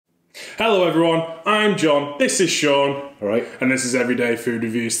Hello everyone, I'm John, this is Sean, Alright. and this is Everyday Food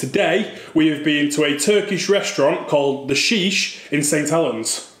Reviews. Today we have been to a Turkish restaurant called the Sheesh in St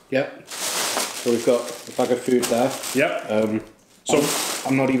Helens. Yep. So we've got a bag of food there. Yep.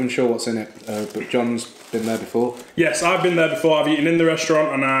 I'm not even sure what's in it, but John's been there before. Yes, I've been there before. I've eaten in the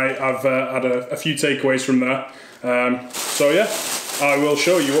restaurant and I've had a few takeaways from there. So yeah, I will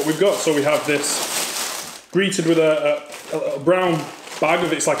show you what we've got. So we have this greeted with a brown bag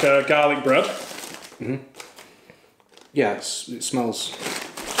of, it's like a garlic bread. Mm-hmm. Yeah, it smells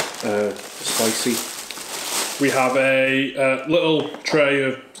spicy. We have a little tray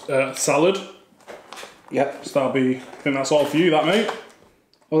of salad. Yep. So that'll be, I think that's all for you, that mate.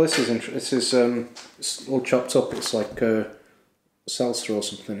 Oh, this is interesting. This is it's all chopped up. It's like salsa or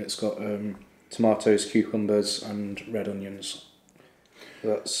something. It's got tomatoes, cucumbers, and red onions.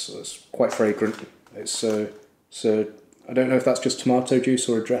 That's quite fragrant. It's I don't know if that's just tomato juice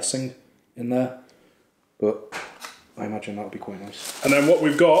or a dressing in there, but I imagine that would be quite nice. And then what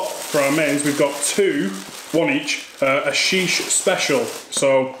we've got for our mains, we've got one each, a Sheesh Special.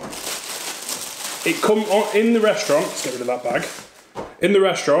 So it comes in the restaurant. Let's get rid of that bag. In the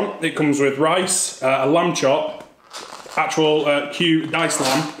restaurant, it comes with rice, a lamb chop, actual diced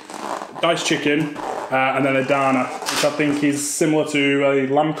lamb, diced chicken, and then adana, which I think is similar to a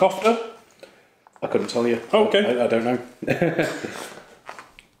lamb kofta. I couldn't tell you. Oh, okay. I don't know.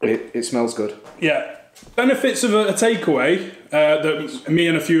 It smells good. Yeah. Benefits of a takeaway that me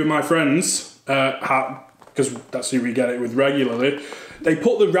and a few of my friends had, because that's who we get it with regularly. They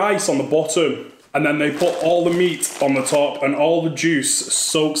put the rice on the bottom and then they put all the meat on the top and all the juice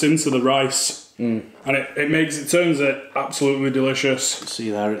soaks into the rice. And it turns it absolutely delicious. See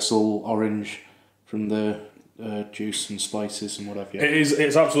there, it's all orange from the juice and spices and whatever.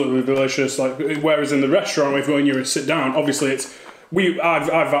 It's absolutely delicious. Like, whereas in the restaurant, when you sit down, obviously I've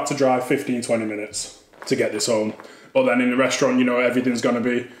had to drive 15-20 minutes to get this home. But then in the restaurant, you know, everything's going to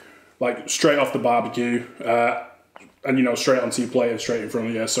be like straight off the barbecue, and you know, straight onto your plate and straight in front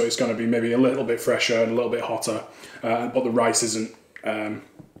of you. So it's going to be maybe a little bit fresher and a little bit hotter. But the rice isn't.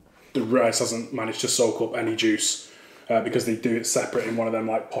 The rice hasn't managed to soak up any juice. Because they do it separate in one of them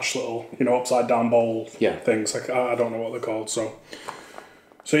like posh little, you know, upside down bowl things. Like, I don't know what they're called. So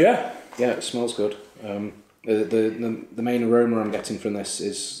yeah. Yeah, it smells good. The main aroma I'm getting from this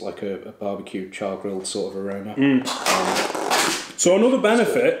is like a barbecue char grilled sort of aroma. So another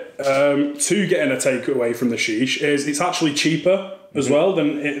benefit to getting a takeaway from the Sheesh is it's actually cheaper as well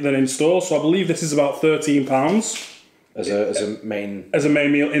than in store. So I believe this is about £13. As a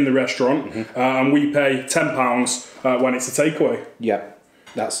main meal in the restaurant, and we pay £10 when it's a takeaway. Yeah,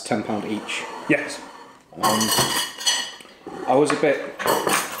 that's £10 each. Yes. I was a bit,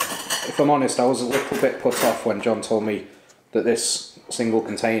 if I'm honest, I was a little bit put off when John told me that this single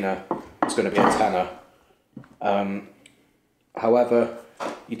container was going to be a tenner. However,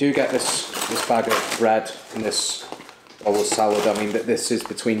 you do get this bag of bread and this bowl of salad. I mean, this is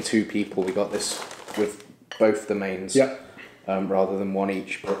between two people. We got this with both the mains, rather than one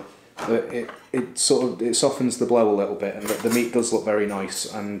each, but it softens the blow a little bit, and the meat does look very nice.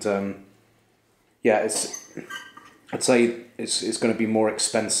 And yeah, I'd say it's going to be more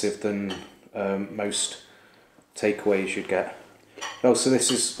expensive than most takeaways you'd get. Oh, so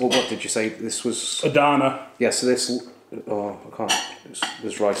this is, well, what did you say? This was adana. Yeah, so this. Oh, I can't.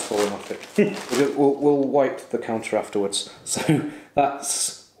 There's rice falling off it. We'll wipe the counter afterwards. So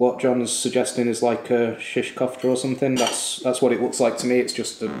that's what John's suggesting is like a shish kofta or something. That's what it looks like to me. It's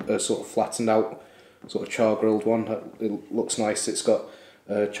just a sort of flattened out, sort of char grilled one. It looks nice. It's got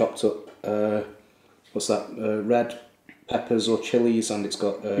chopped up, what's that? Red peppers or chilies, and it's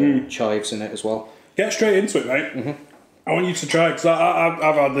got chives in it as well. Get straight into it, mate. I want you to try it, because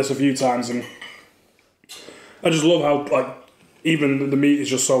I've had this a few times, and I just love how, like, even the meat is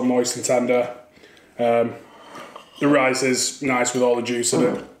just so moist and tender. The rice is nice with all the juice in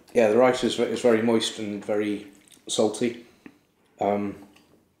it. Yeah, the rice is very moist and very salty.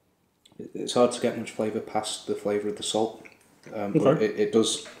 It's hard to get much flavour past the flavour of the salt. But it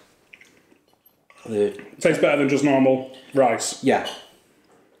does. Tastes better than just normal rice. Yeah.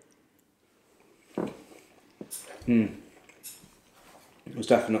 It was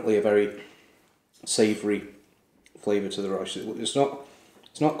definitely a very savoury flavour to the rice. It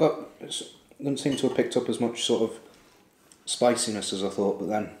doesn't seem to have picked up as much sort of spiciness as I thought, but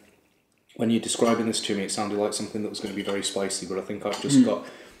then when you're describing this to me, it sounded like something that was going to be very spicy, but I think I've just got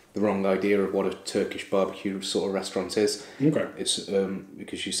the wrong idea of what a Turkish barbecue sort of restaurant is. Okay. It's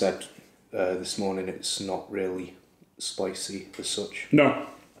because you said this morning it's not really spicy as such. No.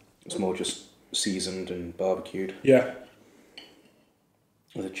 It's more just seasoned and barbecued. Yeah.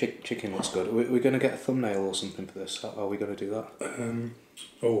 The chicken looks good. We're going to get a thumbnail or something for this. How are we going to do that?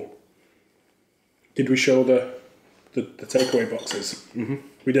 Did we show the takeaway boxes? Mm-hmm.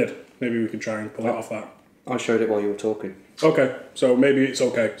 We did. Maybe we can try and pull it off that. I showed it while you were talking. Okay, so maybe it's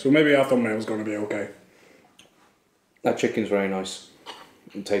okay. So maybe our thumbnail's going to be okay. That chicken's very nice.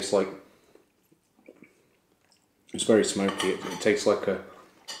 It tastes like... It's very smoky. It tastes like a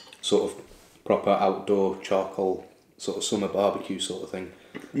sort of proper outdoor charcoal sort of summer barbecue sort of thing.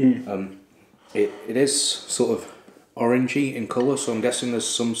 It is sort of orangey in colour, so I'm guessing there's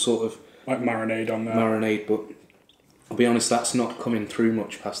some sort of... Like marinade on there. Marinade, but I'll be honest, that's not coming through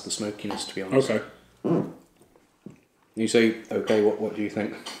much past the smokiness, to be honest. Okay. You say, okay, what do you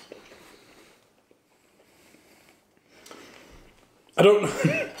think? I don't...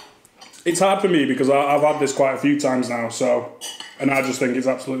 It's hard for me because I've had this quite a few times now, so... And I just think it's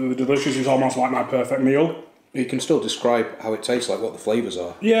absolutely delicious. It's almost like my perfect meal. You can still describe how it tastes, like what the flavours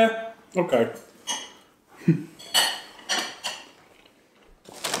are. Yeah, okay.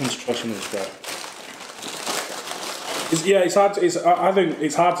 Let's try some of this bread. It's hard. I think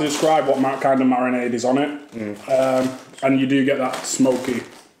it's hard to describe what kind of marinade is on it, and you do get that smoky,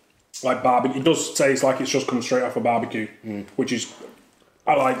 like barbecue. It does taste like it's just come straight off a barbecue, which is,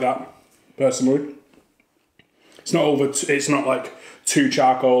 I like that personally. It's not it's not like too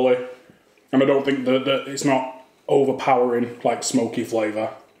charcoaly, and I don't think that it's not overpowering like smoky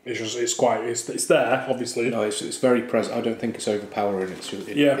flavour. It's just it's there obviously. No, it's very present. I don't think it's overpowering.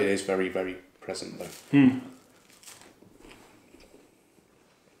 It is very, very present though.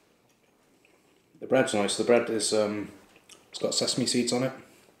 The bread's nice. The bread is it's got sesame seeds on it.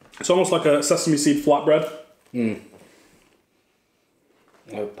 It's almost like a sesame seed flatbread.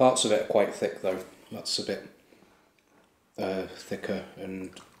 Parts of it are quite thick though. That's a bit thicker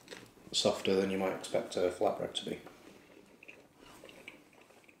and softer than you might expect a flatbread to be.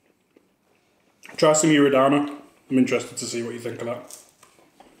 Try some adana. I'm interested to see what you think of that.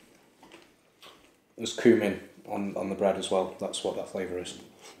 There's cumin on the bread as well. That's what that flavour is.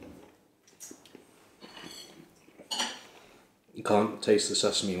 You can't taste the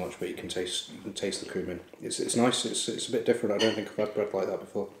sesame much, but you can taste the cumin. It's nice. It's a bit different. I don't think I've had bread like that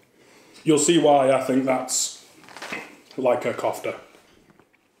before. You'll see why I think that's like a kofta.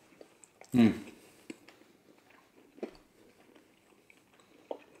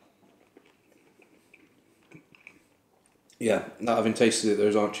 Yeah, now having tasted it,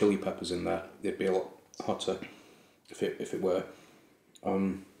 those aren't chili peppers in there. They'd be a lot hotter if it were.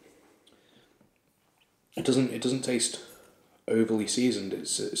 It doesn't taste overly seasoned.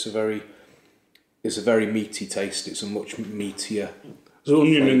 It's a very meaty taste. It's a much meatier. There's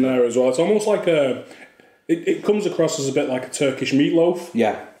onion in there as well. It's almost like it comes across as a bit like a Turkish meatloaf.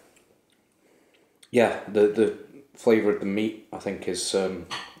 Yeah. Yeah, the flavour of the meat I think is at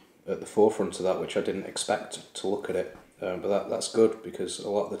the forefront of that, which I didn't expect to look at it. But that's good because a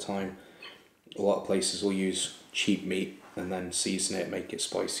lot of the time, a lot of places will use cheap meat and then season it, make it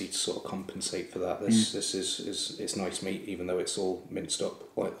spicy to sort of compensate for that. This is nice meat, even though it's all minced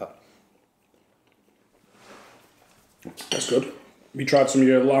up like that. That's good. We tried some of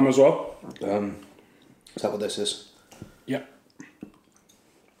your lamb as well. Is that what this is? Yeah.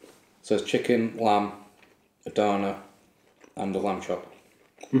 So it's chicken, lamb, adana, and a lamb chop.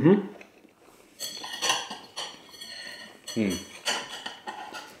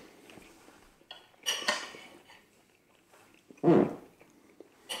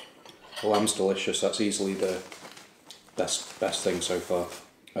 The lamb's delicious. That's easily the best thing so far.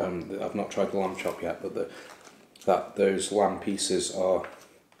 I've not tried the lamb chop yet, but those lamb pieces are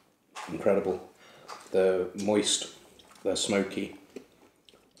incredible. They're moist. They're smoky.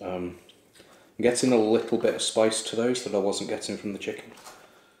 I'm getting a little bit of spice to those that I wasn't getting from the chicken.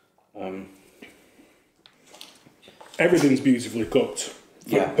 Everything's beautifully cooked.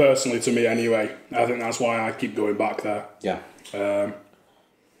 Yeah. Personally, to me anyway. I think that's why I keep going back there. Yeah. The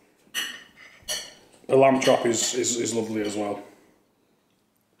lamb chop is lovely as well.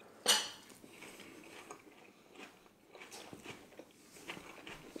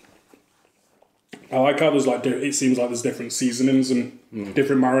 I like how there's like it seems like there's different seasonings and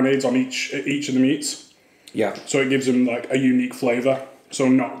different marinades on each of the meats. Yeah. So it gives them like a unique flavour. So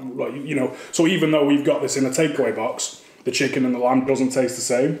not like so even though we've got this in a takeaway box, the chicken and the lamb doesn't taste the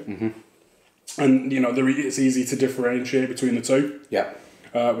same. And it's easy to differentiate between the two. Yeah.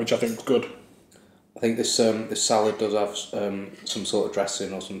 Which I think is good. I think this salad does have some sort of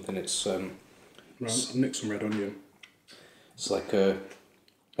dressing or something. It's Right, I'll nick some red onion. It's like a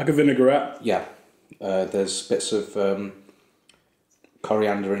vinaigrette. Yeah. There's bits of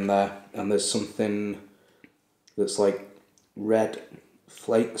coriander in there, and there's something that's like red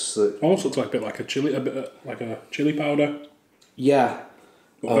flakes that almost looks like a bit like a chili powder. Yeah,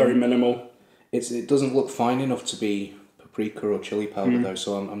 But very minimal. it doesn't look fine enough to be paprika or chili powder though,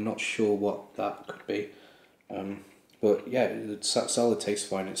 so I'm not sure what that could be. But yeah, the salad tastes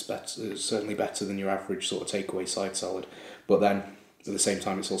fine. It's better. It's certainly better than your average sort of takeaway side salad. But then at the same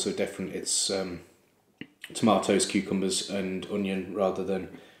time, it's also different. It's tomatoes, cucumbers, and onion rather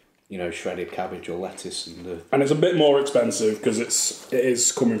than shredded cabbage or lettuce. And it's a bit more expensive because it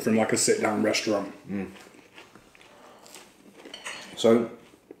is coming from like a sit down restaurant. So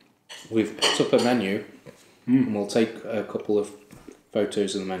we've picked up a menu, and we'll take a couple of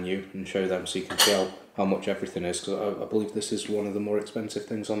photos of the menu and show them so you can see how much everything is, because I believe this is one of the more expensive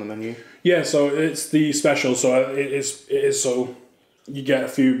things on the menu. Yeah, so it's the special, so it is so you get a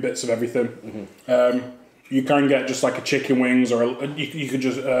few bits of everything. You can get just like a chicken wings, or you could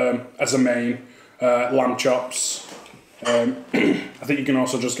just as a main lamb chops. I think you can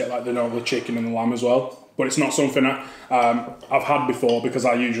also just get like the chicken and the lamb as well, but it's not something that I've had before because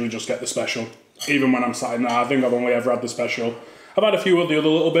I usually just get the special. Even when I'm sat in there, I think I've only ever had the special. I've had a few of the other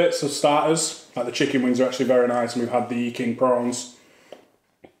little bits of starters, like the chicken wings are actually very nice, and we've had the king prawns.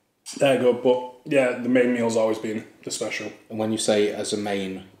 They're good, but yeah, the main meal's always been the special. And when you say as a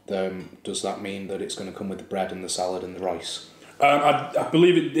main, does that mean that it's going to come with the bread and the salad and the rice? I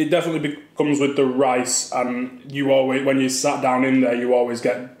believe it definitely comes with the rice, and you always, when you sat down in there, you always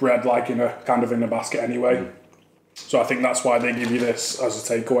get bread like in a basket anyway. So I think that's why they give you this as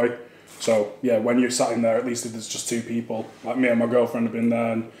a takeaway. So yeah, when you're sat in there, at least if there's just two people, like me and my girlfriend have been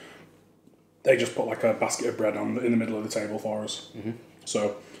there, and they just put like a basket of bread in the middle of the table for us.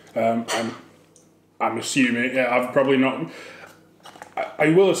 So I'm assuming, I've probably not. I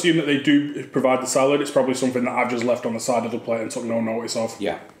will assume that they do provide the salad. It's probably something that I've just left on the side of the plate and took no notice of.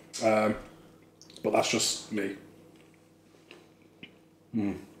 Yeah. But that's just me.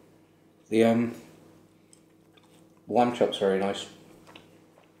 The lamb chop's very nice.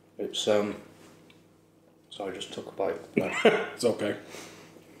 It's sorry, I just took a bite. It's okay.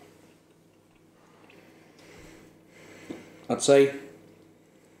 I'd say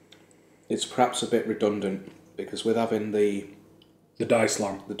it's perhaps a bit redundant because with having the diced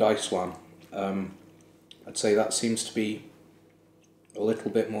lamb, I'd say that seems to be a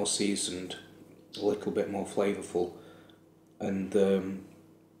little bit more seasoned, a little bit more flavourful, and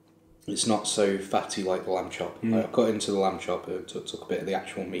it's not so fatty like the lamb chop. I cut into the lamb chop, took a bit of the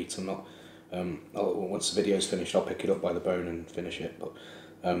actual meat. I'm not. Once the video's finished, I'll pick it up by the bone and finish it. But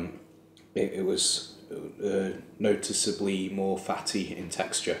it was noticeably more fatty in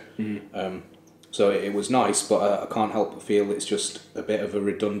texture. So it was nice, but I can't help but feel it's just a bit of a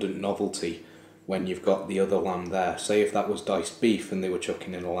redundant novelty when you've got the other lamb there. Say if that was diced beef and they were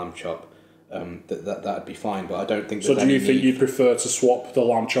chucking in a lamb chop, that'd be fine. But I don't think. So do you think you'd prefer to swap the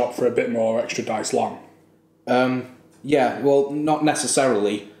lamb chop for a bit more extra diced lamb? Yeah, well, not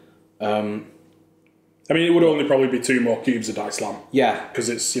necessarily. I mean, it would only probably be 2 more cubes of diced lamb. Yeah, because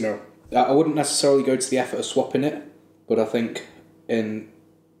it's I wouldn't necessarily go to the effort of swapping it, but I think in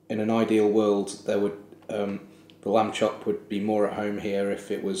an ideal world there would the lamb chop would be more at home here if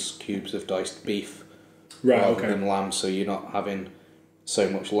it was cubes of diced beef rather than lamb. So you're not having so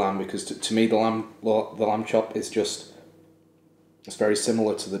much lamb, because to me the lamb chop is just, it's very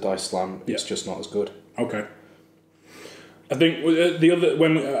similar to the diced lamb. It's just not as good. Okay. I think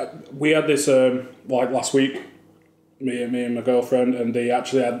when we had this like last week, me and my girlfriend, and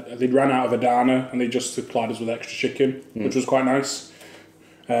they'd ran out of Adana and they just supplied us with extra chicken, which was quite nice.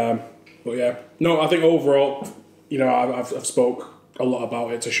 But yeah, no, I think overall, I've spoke a lot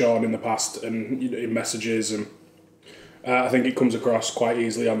about it to Sean in the past and in messages, and I think it comes across quite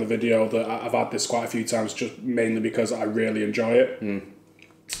easily on the video that I've had this quite a few times, just mainly because I really enjoy it.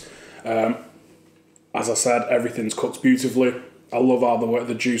 As I said, everything's cooked beautifully. I love how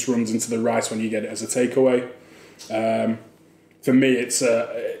the juice runs into the rice when you get it as a takeaway. For me, it's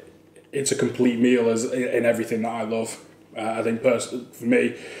a complete meal in everything that I love. I think for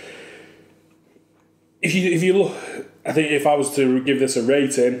me, if you look, I think if I was to give this a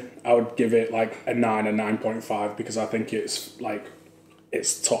rating, I would give it like a 9, a 9.5, because I think it's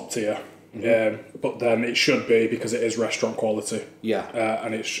top tier. But then it should be, because it is restaurant quality. Yeah.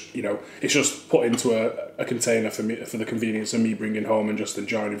 And it's just put into a container for me, for the convenience of me bringing home and just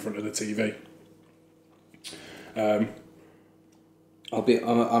enjoying in front of the TV.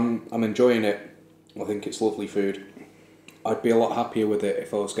 I'm enjoying it. I think it's lovely food. I'd be a lot happier with it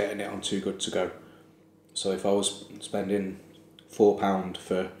if I was getting it on Too Good To Go. So if I was spending £4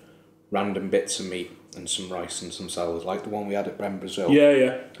 for random bits of meat and some rice and some salad, like the one we had at Bren Brazil.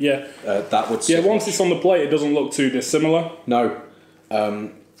 Yeah. That would. Yeah, once it's on the plate, it doesn't look too dissimilar. No,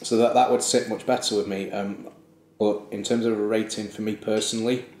 So that would sit much better with me. But in terms of a rating for me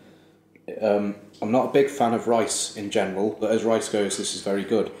personally, I'm not a big fan of rice in general, but as rice goes, this is very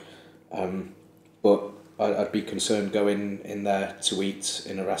good. But I'd be concerned going in there to eat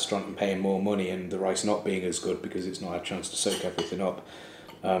in a restaurant and paying more money and the rice not being as good because it's not had a chance to soak everything up.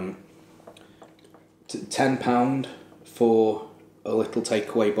 £10 for a little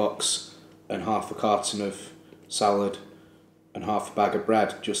takeaway box and half a carton of salad and half a bag of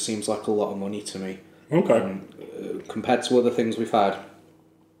bread just seems like a lot of money to me. Okay. Compared to other things we've had.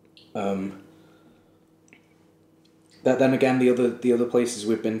 Then again, the other places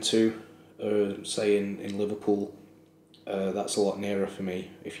we've been to, say in Liverpool, that's a lot nearer for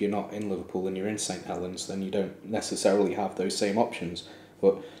me. If you're not in Liverpool and you're in St Helens, then you don't necessarily have those same options.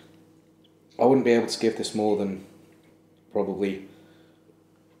 But I wouldn't be able to give this more than probably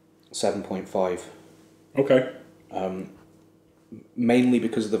 7.5. Okay. Mainly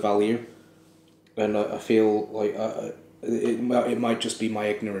because of the value, and I feel like it might just be my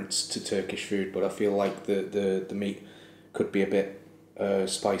ignorance to Turkish food, but I feel like the meat could be a bit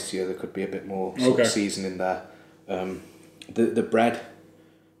spicier. There could be a bit more sort of seasoning there. The bread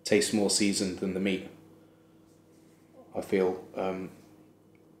tastes more seasoned than the meat, I feel.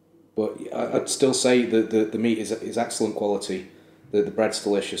 But I'd still say the meat is excellent quality. The bread's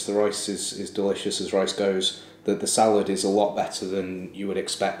delicious. The rice is delicious as rice goes. The salad is a lot better than you would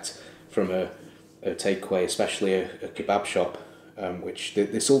expect from a takeaway, especially a kebab shop, which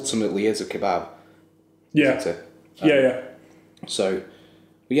this ultimately is a kebab. Yeah. Isn't it? Yeah. So,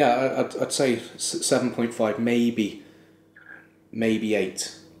 yeah, I'd say 7.5, maybe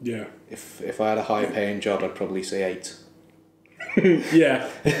 8. Yeah. If I had a higher paying job, I'd probably say 8. Yeah.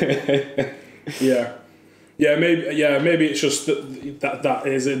 Yeah. Maybe it's just that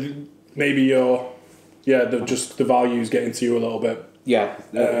is it. Maybe the values getting to you a little bit. Yeah.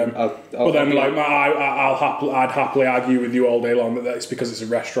 But then, I'd happily argue with you all day long that it's because it's a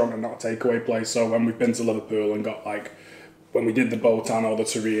restaurant and not a takeaway place. So when we've been to Liverpool and got when we did the Botan or the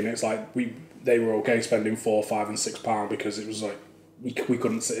Tureen, it's they were okay spending £4, £5 and £6 because it was we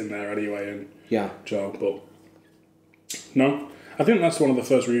couldn't sit in there anyway. And but no, I think that's one of the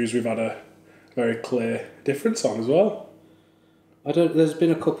first reviews we've had a very clear difference on as well. There's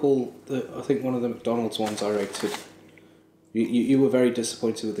been a couple that I think one of the McDonald's ones I rated. You were very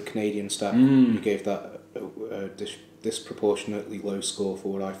disappointed with the Canadian stack. You gave that a disproportionately low score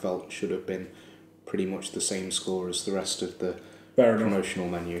for what I felt should have been pretty much the same score as the rest of the promotional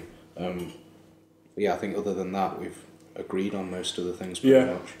menu. I think other than that, we've agreed on most of the things pretty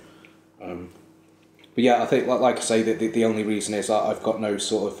much. But yeah, I think like I say, the only reason is I've got no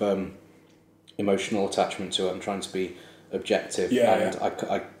sort of emotional attachment to it. I'm trying to be objective,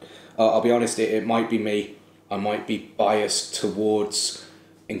 I'll be honest. It might be me. I might be biased towards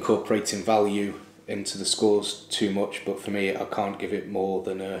incorporating value into the scores too much, but for me, I can't give it more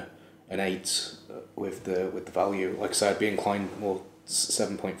than an 8 with the value. Like I said, I'd be inclined more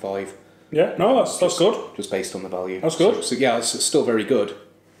 7.5. Yeah, no, that's good. Just based on the value. That's good. So yeah, it's still very good.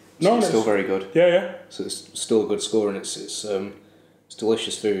 It's still very good. Yeah. So it's still a good score, and it's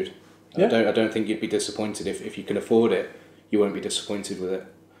delicious food. Yeah. I don't think you'd be disappointed if you can afford it. You won't be disappointed with it.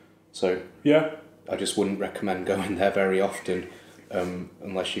 So yeah, I just wouldn't recommend going there very often,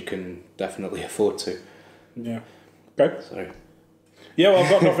 unless you can definitely afford to. Yeah. Okay. So. Yeah, well, I've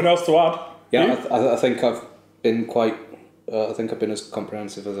got nothing else to add. Yeah, I think I've been quite. I think I've been as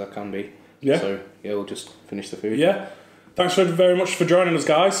comprehensive as I can be. Yeah. So yeah, we'll just finish the food. Yeah. Thanks very much for joining us,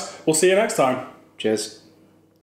 guys. We'll see you next time. Cheers.